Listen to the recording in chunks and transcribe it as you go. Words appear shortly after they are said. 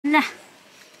ला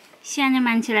सानो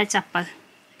मान्छेलाई चप्पल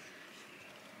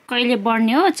कहिले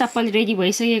बढ्ने हो चप्पल रेडी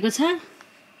भइसकेको छ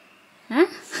ह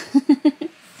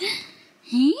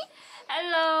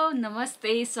हेलो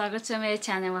नमस्ते स्वागत छ मेरो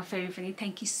च्यानलमा फेरि पनि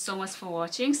thank you so much for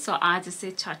watching so आज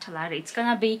चाहिँ छठलार it's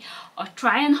gonna be a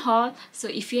try and haul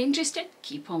so if you're interested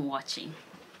keep on watching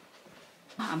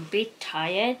I'm a bit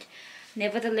tired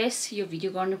nevertheless यो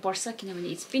भिडियो गर्नुपर्छ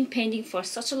किनभने it's been pending for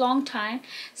such a long time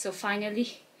so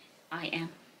finally I am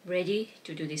ready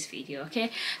to do this video okay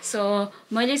so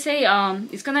मैले चाहिँ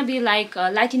it's gonna be like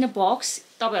light in the box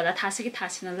तपाईहरुलाई थाहा छ कि थाहा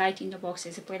छैन लाइट इन द बक्स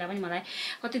चाहिँ पहिला पनि मलाई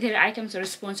कति धेरै आइटम्सहरु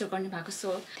स्पोन्सर गर्नु भएको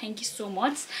so thank you so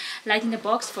much light in the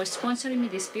box for sponsoring me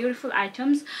this beautiful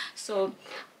items so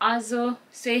आज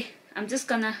चाहिँ I'm just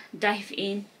gonna dive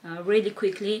in really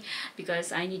quickly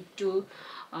because I need to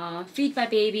feed my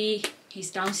baby. He's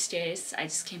downstairs. I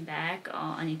just came back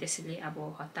अनि त्यसैले अब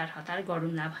हतार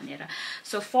गरौँला भनेर.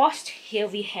 So first here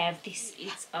we have this.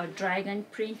 It's a dragon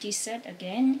print t-shirt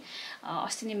again.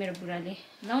 अस्ति नै मेरो बुढाले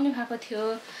लाउनु भएको थियो.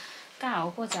 कहाँ हो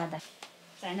पो जादा.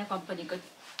 चाइना कम्पनीको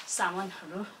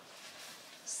सामानहरु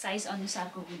साइज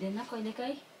अनुसारको हुँदैन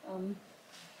कहिलेकाहीँ.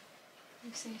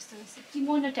 यस्तो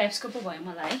किमोनो टाइप्सको पो भयो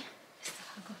मलाई. यस्तो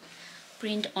खालको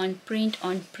print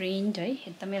on print है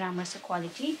एकदमै राम्रो छ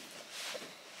quality.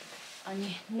 And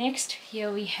next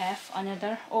here we have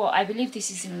another oh I believe this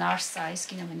is in large size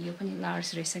किनभने यो पनि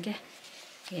large रहेछ के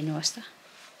हेर्नुहोस् त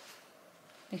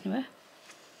देख्नुभयो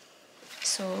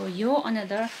so यो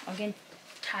another again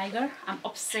tiger I'm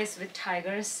obsessed with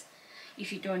tigers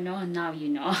if you don't know now you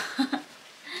know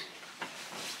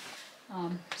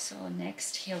so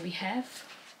next here we have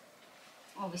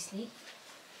obviously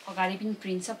अगाडि पनि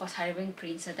प्रिन्ट छ पछाडि पनि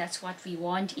प्रिन्ट छ that's what we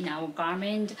want in our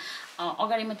garment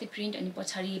अगाडि मात्रै प्रिन्ट अनि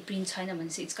पछाडि प्रिन्ट छैन भने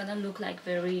चाहिँ it's gonna look like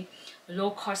very low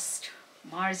cost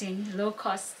margin low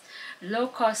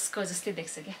cost को जस्तै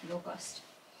देख्छ के low cost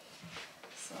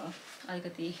so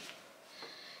अलिकति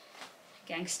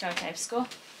gangster types को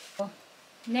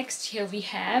next here we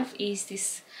have is this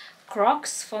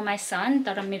Crocs for my son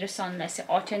तर मेरो sonलाई चाहिँ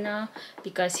attain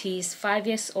because he is 5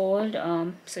 years old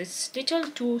so it's little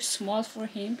too small for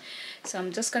him so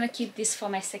I'm just gonna keep this for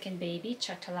my second baby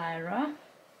Chatalaira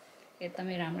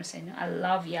एकदमै राम्रो छ हैन I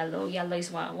love yellow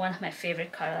is one of my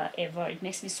favorite color ever it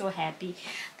makes me so happy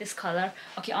this color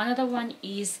okay another one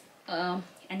is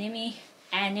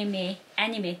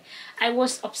anime I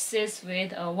was obsessed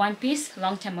with One Piece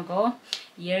long time ago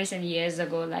years and years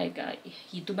ago like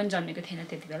YouTube पनि जन्मेको थिएन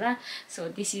त्यतिबेला so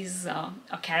this is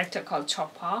a character called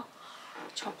Chopper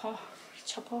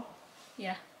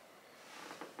yeah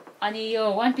अनि यो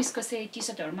One Piece को चाहिँ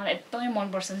टी-शर्टहरु मलाई एकदमै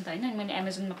मन पर्छ नि त हैन मैले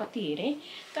Amazon मा कति हेरे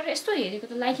तर यस्तो हेरेको त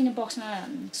लाइक इन बक्समा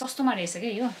सस्तोमा रहेछ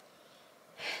के यो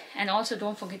and also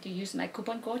don't forget to use my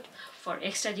coupon code for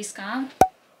extra discount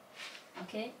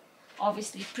okay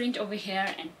obviously print over here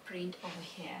and print over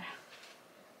here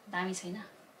दामी छैन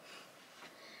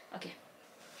okay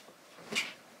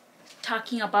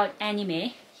talking about anime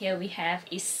here we have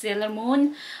is Sailor Moon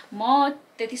म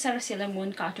त्यति सारो Sailor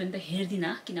Moon cartoon त हेर्दिन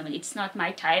किनभने it's not my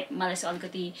type मलाई चाहिँ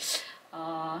अलिकति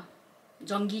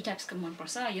जंगी टाइप्सको मन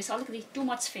पर्छ यो चाहिँ अलिकति too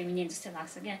much feminine जस्तो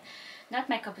लाग्छ के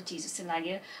not my cup of tea जस्तो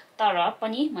लाग्यो तर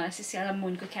पनि मलाई चाहिँ Sailor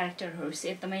Moon को क्यारेक्टरहरु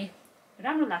चाहिँ एकदमै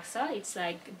राम्रो लाग्छ it's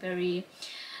like very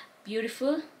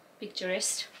beautiful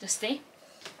picturesque just a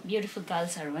beautiful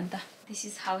girls are one this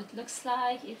is how it looks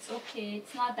like it's okay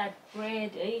it's not that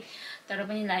great tara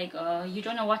pani like you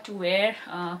don't know what to wear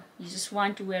you just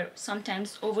want to wear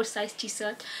sometimes oversized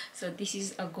t-shirt so this is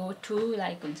a go-to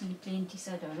like plain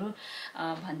t-shirt haru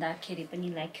bhanda kheri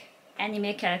pani like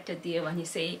anime character diyo bhane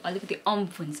chai alikati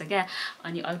ump huncha kya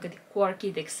ani alikati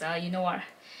quirky dekhcha you know what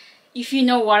if you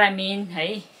know what I mean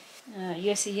hey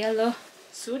yes a yellow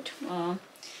suit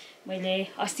मैले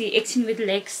अस्ति action with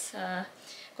legs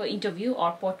को interview or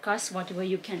podcast whatever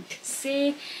you can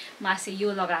say मा चाहिँ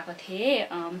यो लगाएको थिए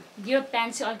यो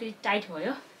pant चाहिँ अलिकति टाइट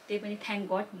भयो त्यही पनि थ्यांक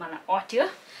गॉड मलाई अट्यो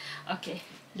okay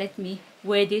let me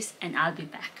wear this and I'll be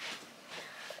back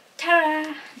ta-da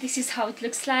this is how it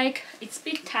looks like it's a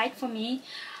bit tight for me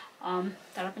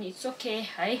तर पनि it's okay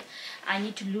है I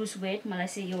need to lose weight मलाई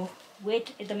चाहिँ यो weight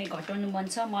एकदमै घटाउनु मन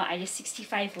छ म अहिले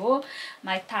 65 हो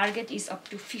my target is up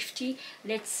to 50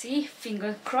 let's see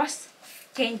finger cross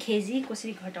 10 kg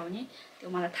कसरी घटाउने त्यो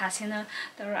मलाई थाहा छैन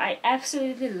तर I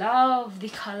absolutely love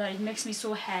the color it makes me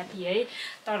so happy है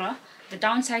तर the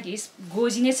downside is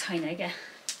गोजी नै छैन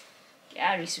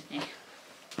क्या रिस उठ्ने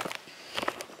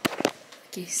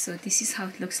okay so this is how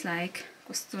it looks like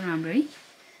कस्तो राम्रो है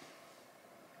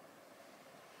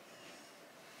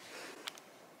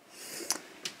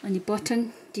on the button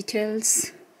details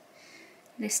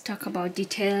let's talk about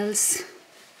details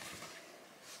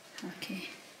okay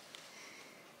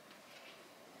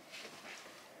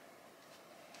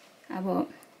अब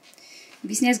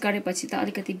बिजनेस गरेपछि त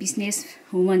अलिकति बिजनेस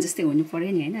वुमन जस्तै हुनु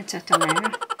पर्यो नि हैन चट्टा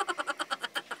लाएर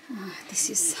This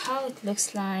is how it looks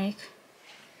like.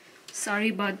 Sorry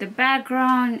about the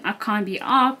background, I can't be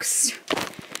asked.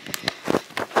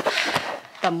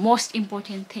 The most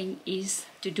important thing is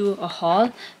to do a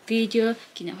haul video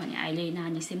किनभने अहिले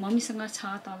नानी चाहिँ मम्मीसँग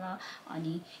छ तल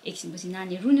अनि एकछिनपछि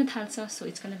नानी रुन थाल्छ so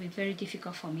it's going to be very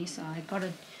difficult for me so I got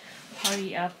to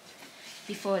hurry up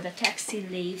before the taxi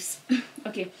leaves.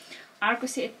 Okay, अर्को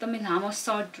चाहिँ एकदमै लामो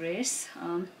सर्ट ड्रेस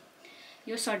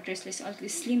यो सर्ट ड्रेसले चाहिँ अलिकति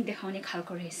स्लिम देखाउने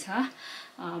खालको रहेछ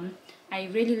I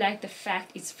really like the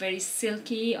fact it's very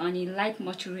silky and light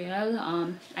material.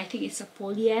 I think it's a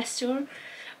polyester.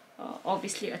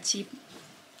 Obviously a cheap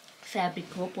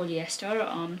fabric ho polyester.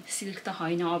 Silk ta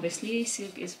haina obviously.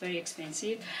 Silk is very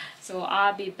expensive. So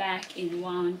I'll be back in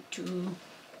 1, 2,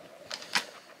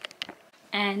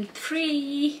 and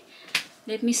 3.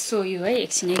 Let me show you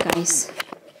actually guys.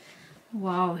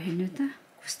 Wow, हेर्नु त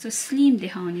कस्तो slim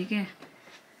देखाउने के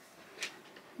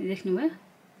देख्नु भयो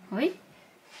है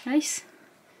nice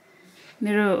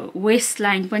मेरो West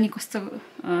line पनि कस्तो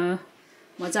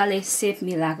मजाले शेप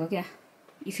मिलाएको क्या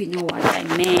if you know what I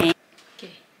mean.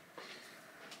 Okay.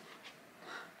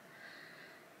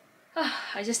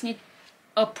 I just need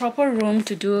a proper room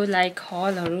to do like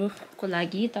haul को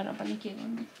लागि तर पनि के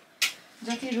गर्नु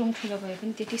जति रुम ठुलो भए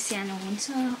पनि त्यति सानो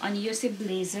हुन्छ अनि यो चाहिँ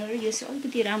ब्लेजर यो चाहिँ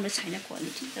अलिकति राम्रो छैन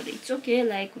क्वालिटी तर इट्स ओके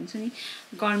लाइक हुन्छ नि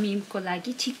गर्मीको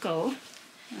लागि ठिक्क हो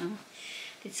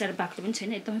त्यति साह्रो बाक्लो पनि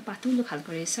छैन एकदमै पातलो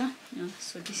खालको रहेछ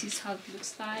so this is how it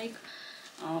looks like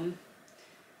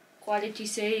quality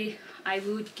चाहिँ I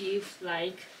would give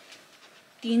like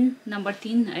 3 number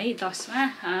 3 है 10 मा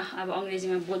अब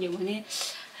अंग्रेजीमा बोल्यो भने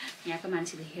यहाँको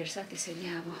मान्छेले हेर्छ त्यसैले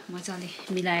अब मजाले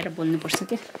मिलाएर बोल्नुपर्छ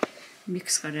के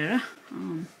मिक्स गरेर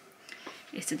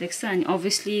यस्तो देख्छ अनि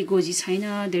obviously गोजी छैन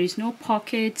there is no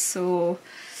pocket so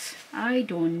I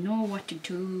don't know what to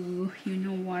do you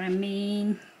know what I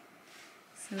mean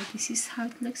so this is how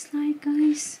it looks like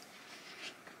guys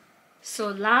so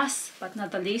last but not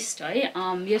the least है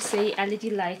यो चाहिँ LED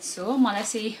lights हो मलाई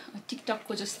चाहिँ TikTok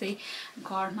को जस्तै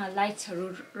घरमा लाइट्सहरु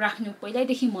राख्नु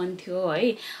पहिल्यैदेखि मन थियो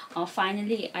है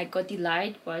finally I got the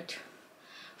light but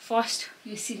first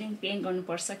यो सिलिङ पेन्ट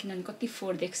गर्नुपर्छ किनभने कति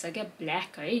फोर देख्छ क्या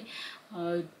ब्ल्याक है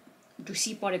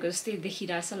ढुसी परेको जस्तै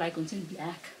देखिरहेछ लाइक हुन्छ नि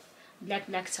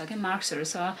ब्ल्याक छ क्या मार्क्सहरु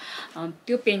छ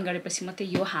त्यो पेन्ट गरेपछि मात्रै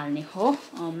यो हाल्ने हो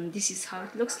this is how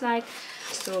it looks like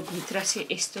so भित्र चाहिँ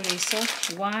यस्तो रहेछ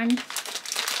 1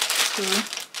 2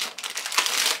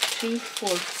 3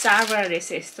 4 चारवटा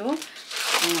रहेछ यस्तो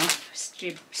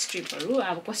स्ट्रिपहरु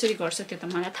अब कसरी गर्छ त्यो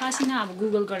त मलाई थाहा छैन अब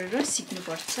गुगल गरेर सिक्नु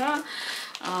पर्छ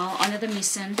another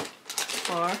mission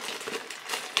for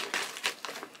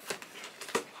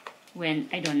when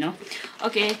I don't know.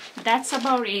 Okay, that's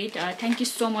about it. Thank you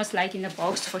so much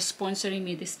Lightinthebox for sponsoring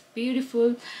me this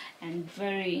beautiful and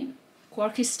very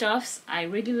quirky stuffs. I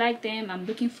really like them. I'm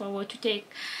looking forward to take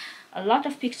a lot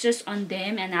of pictures on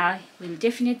them and I will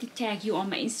definitely tag you on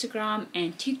my Instagram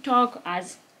and TikTok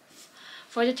as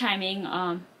for the timing.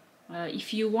 If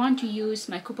you want to use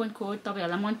my coupon code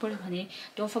तपाईहरुलाई मन पर्यो भने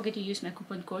don't forget to use my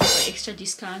coupon code for extra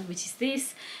discount which is this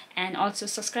and also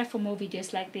subscribe for more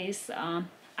videos like this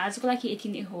आजको लागि यति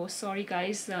नै हो sorry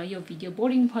guys यो भिडियो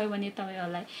बोरिङ भयो भने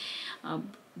तपाईहरुलाई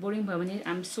बोरिङ भयो भने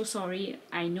I'm so sorry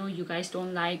I know you guys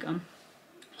don't like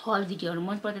हल भिडियोहरु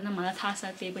मन पर्दैन मलाई थाहा छ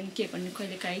त्यही पनि के गर्ने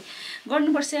कहिलेकाहीँ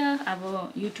गर्नुपर्छ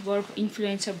अब युट्युबर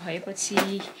इन्फ्लुएन्सर भएपछि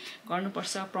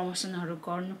गर्नुपर्छ प्रमोसनहरु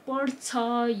गर्नुपर्छ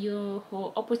यो हो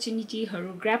अपर्चुनिटीहरु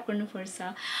ग्र्याब गर्नुपर्छ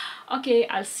okay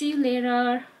I'll see you later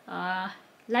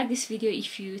like this video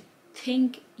if you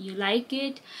think you like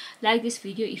it like this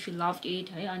video if you loved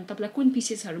it है अनि तपाईलाई कुन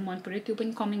पिसेसहरु मन पर्यो त्यो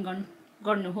पनि कमेन्ट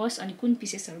गर्नुहोस् अनि कुन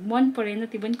पिसेसहरु मन परेन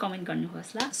त्यो पनि कमेन्ट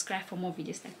गर्नुहोस् ल subscribe for more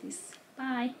videos like this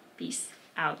bye peace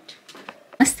out.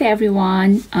 Namaste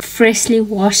everyone. Freshly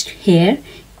washed hair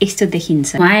यस्तो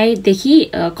देखिन्छ देखि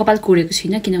कपाल कोरेको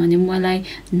छैन किनभने मलाई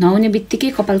नहुने बित्तिकै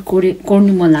कपाल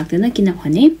कोर्नु मन लाग्दैन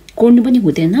किनभने कोर्नु पनि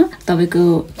हुँदैन तपाईको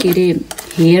के रे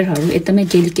हेयरहरु एकदमै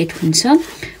डेलिकेट हुन्छ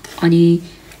अनि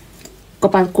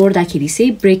कपाल कोर्दाखेरि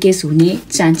चाहिँ ब्रेकेज हुने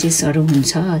चान्सेसहरु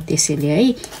हुन्छ त्यसैले है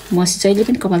म जहिले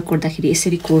पनि कपाल कोर्दाखेरि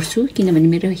यसरी कोर्छु किनभने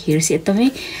मेरो हेयर चाहिँ एकदमै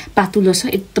पातलो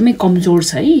छ एकदमै कमजोर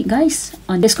छ है गाइस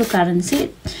अनि त्यसको कारण चाहिँ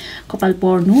कपाल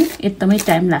पर्नु एकदमै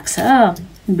टाइम लाग्छ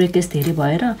ब्रेकेज धेरै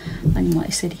भएर अनि म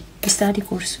यसरी बिस्तारै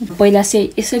कोर्छु पहिला चाहिँ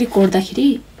यसरी कोर्दाखेरि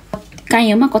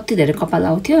काइयोमा कति धेरै कपाल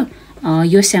आउँथ्यो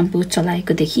यो स्याम्पू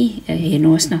चलाएको देखि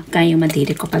हेर्नुहोस् न काइयोमा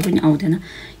धेरै कपाल पनि आउँदैन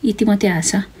यति मात्रै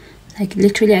आछ Like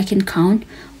literally I can count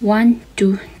 1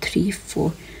 2 3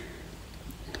 4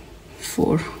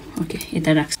 okay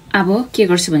यता राख्छु अब के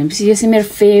गर्छु भनेपछि यो चाहिँ मेरो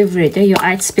फेभरेट है यो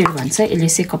आइट स्पेयर भन्छ यसले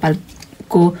चाहिँ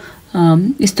कपालको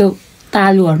यस्तो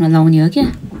तालुहरुमा लाउने हो के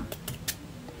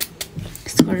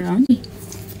यस्तो गरेर लाउने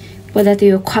पहिला त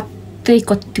यो खत्तै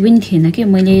कति पनि थिएन के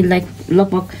मैले लाइक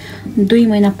लगभग 2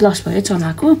 महिना प्लस भयो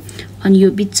चलाएको अनि यो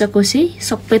बिचको चाहिँ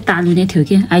सबै तालु नै थियो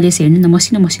के अहिले चाहिँ हेर्नु न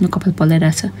मसिनो मसिनो कपाल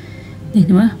पलाइराछ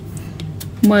देख्नुभयो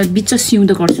म बिच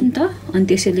सिउँदो गर्छु नि त अनि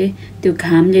त्यसैले त्यो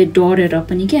घामले डरेर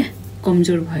पनि के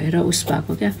कमजोर भएर उस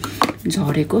भएको क्या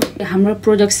झरेको हाम्रो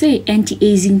प्रोडक्ट चाहिँ एन्टी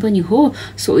एजिङ पनि हो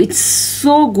so it's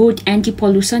so good anti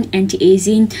pollution anti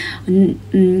aging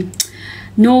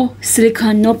no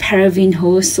silicone no paraben ho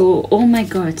so oh my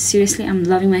god seriously I'm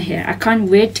loving my hair I can't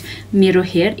wait मेरो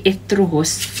hair यत्रो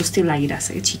होस् जस्तै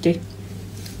लागिराछ के छिटै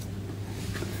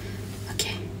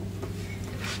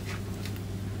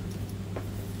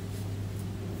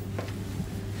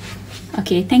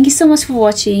Okay, thank you so much for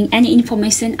watching. Any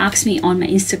information, ask me on my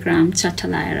Instagram,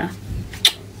 Chatalaira.